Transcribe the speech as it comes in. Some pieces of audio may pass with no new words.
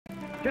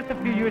Just a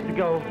few years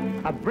ago,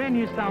 a brand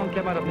new sound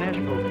came out of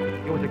Nashville.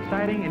 It was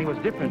exciting and it was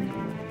different.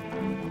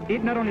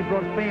 It not only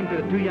brought fame to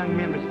the two young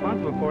men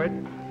responsible for it,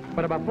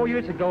 but about 4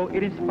 years ago,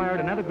 it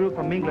inspired another group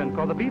from England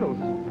called the Beatles.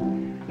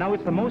 Now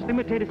it's the most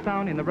imitated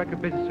sound in the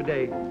record business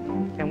today.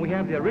 And we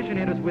have the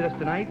originators with us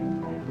tonight,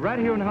 right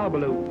here in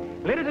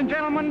Hullabaloo. Ladies and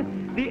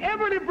gentlemen, the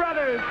Everlys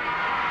brothers.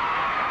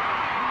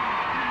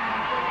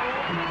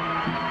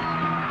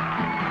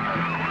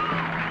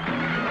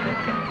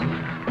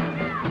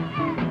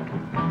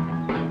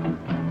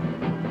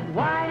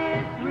 Wine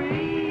is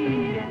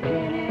sweet and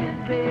gin is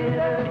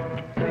bitter.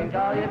 Drink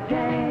all you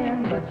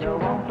can, but you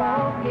won't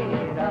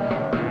forget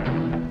us.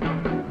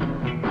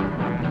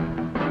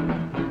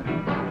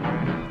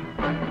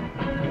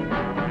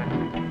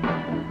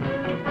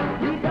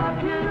 You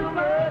talk too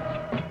much,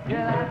 you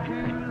laugh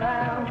too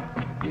loud.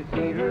 You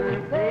see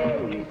her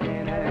face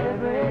in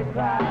every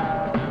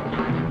crowd.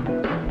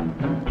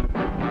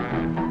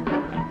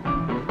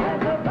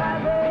 And the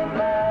price of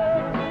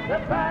love, the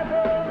price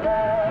of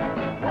love,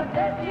 the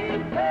debt you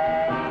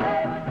pay,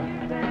 what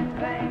you've been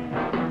paying.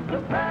 The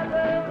price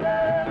of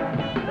love,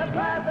 the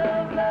price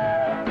of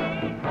love,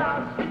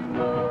 costs you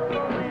more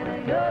than a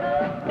yacht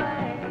of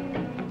flame.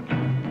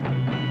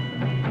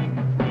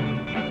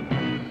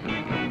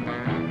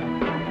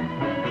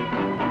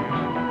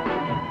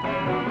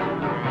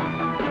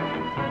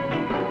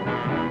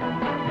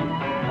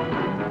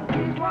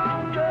 Kiss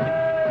one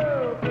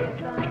girl, kiss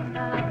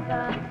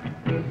another,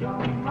 kiss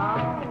one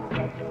more,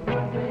 but you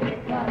won't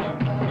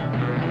recover.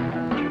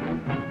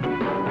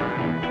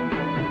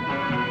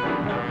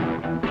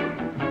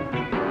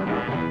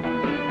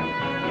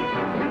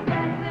 You're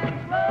dancing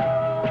slow,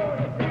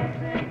 you're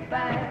dancing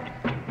fast.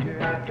 You're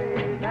happy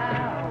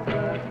now,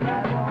 but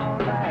that won't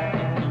last.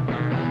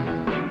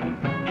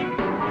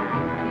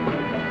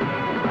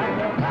 Like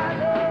the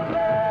price of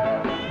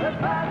love, the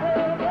price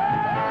of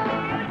love,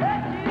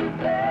 that you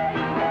pay,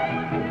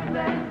 what you've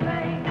been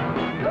paying.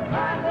 The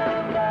price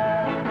of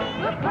love,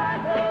 the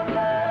price of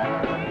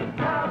love,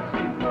 costs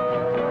you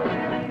more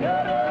than a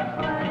yacht of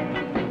flame.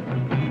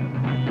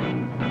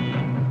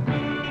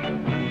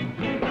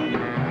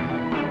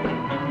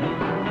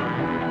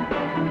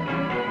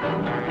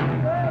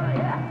 Oh,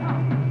 yeah.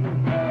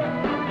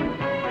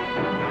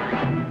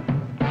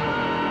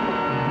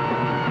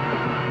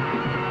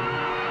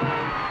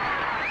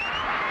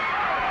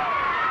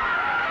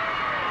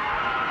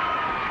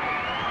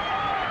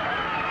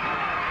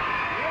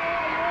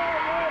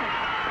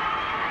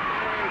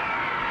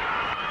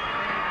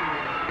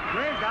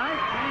 Great, guys.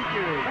 Thank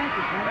you. Thank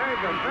you, sir. Very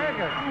good, very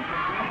good.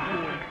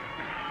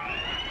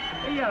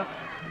 Hey,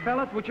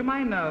 fellas, would you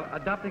mind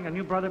adopting a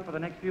new brother for the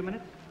next few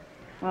minutes?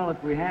 Well,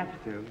 if we have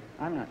to.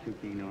 I'm not too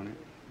keen on it.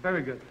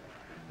 Very good.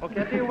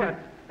 Okay, I tell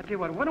you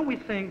what, why don't we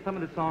sing some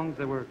of the songs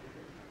that were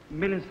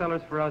million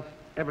sellers for us,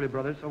 Everlys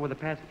brothers, over the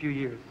past few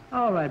years?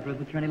 All right,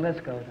 Brother Trini, let's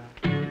go now.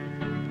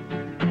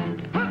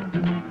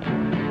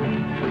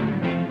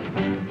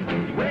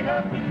 Wake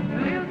up,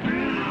 little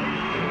Susie.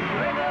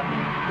 Wake up.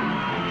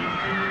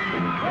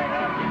 Wake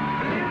up,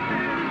 little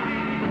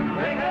Susie.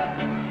 Wake up.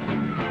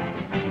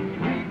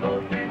 We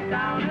both been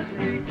down the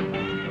street.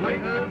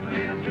 Wake up,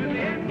 little Susie,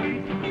 and we.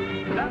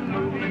 The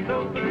movie's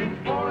over, it's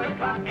 4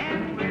 o'clock,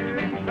 and we're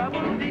in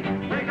trouble deep.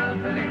 Wake up,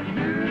 little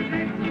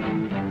Susie.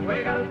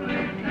 Wake up,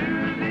 little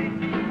Susie.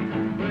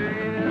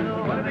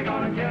 Well, what are they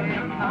gonna tell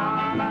you,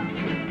 Mama?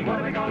 What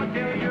are they gonna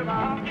tell your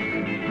mom?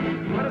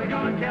 What are they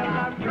gonna tell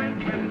our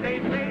friends when they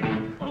say,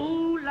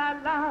 ooh la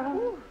la?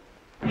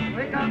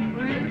 Wake up,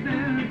 little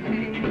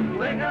Susie.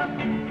 Wake up.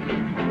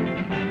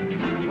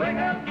 Wake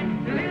up,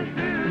 little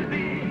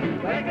Susie.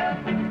 Wake up.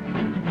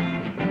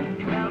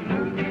 Well,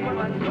 Susie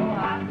wasn't so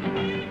hot.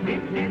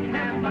 It didn't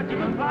have much of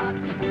a plot.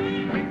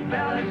 We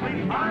fell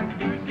asleep on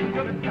Susie.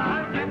 Took a star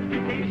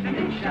reputation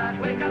and shot.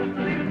 Wake up.